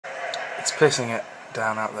It's pissing it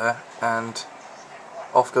down out there, and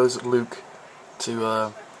off goes Luke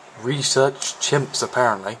to research chimps,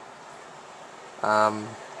 apparently.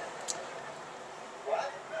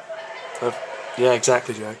 Yeah,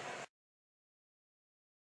 exactly, Joe.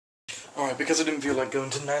 Alright, because I didn't feel like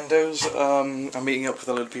going to Nando's, I'm meeting up with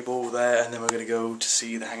a load of people there, and then we're going to go to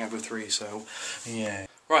see The Hangover 3, so yeah.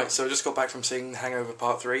 Right, so I just got back from seeing Hangover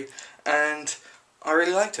Part 3, and I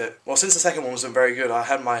really liked it. Well, since the second one wasn't very good, I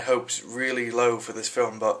had my hopes really low for this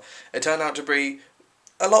film, but it turned out to be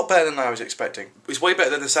a lot better than I was expecting. It's way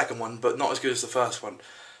better than the second one, but not as good as the first one.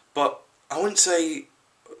 But I wouldn't say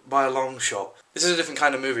by a long shot. This is a different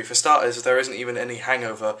kind of movie. For starters, there isn't even any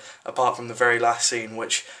hangover apart from the very last scene,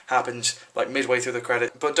 which happens like midway through the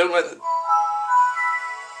credit. But don't let the...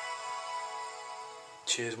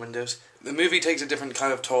 Cheers, Windows. The movie takes a different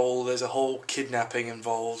kind of toll. There's a whole kidnapping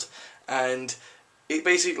involved, and it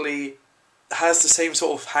basically has the same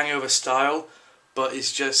sort of hangover style, but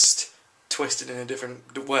it's just twisted in a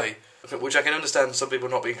different way, which I can understand some people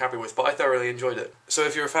not being happy with, but I thoroughly enjoyed it. So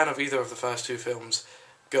if you're a fan of either of the first two films,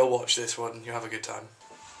 go watch this one, you'll have a good time.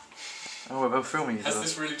 Oh, we're both filming each other. Has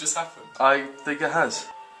this really just happened? I think it has.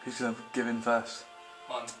 Who's going to give in first?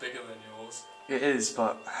 Mine's bigger than yours. It is,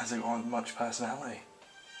 but hasn't got much personality.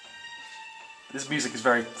 This music is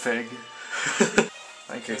very fitting.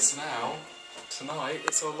 Thank you. Because now, tonight,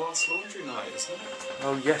 it's our last laundry night, isn't it?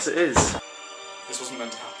 Oh, yes it is. This wasn't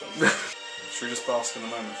meant to happen. Should we just bask in the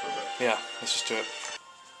moment for a bit? Yeah, let's just do it.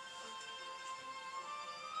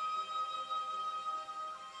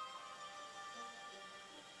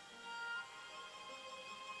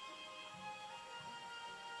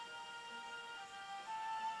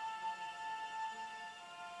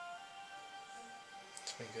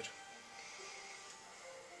 It's been good.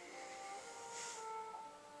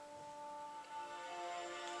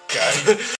 Okay.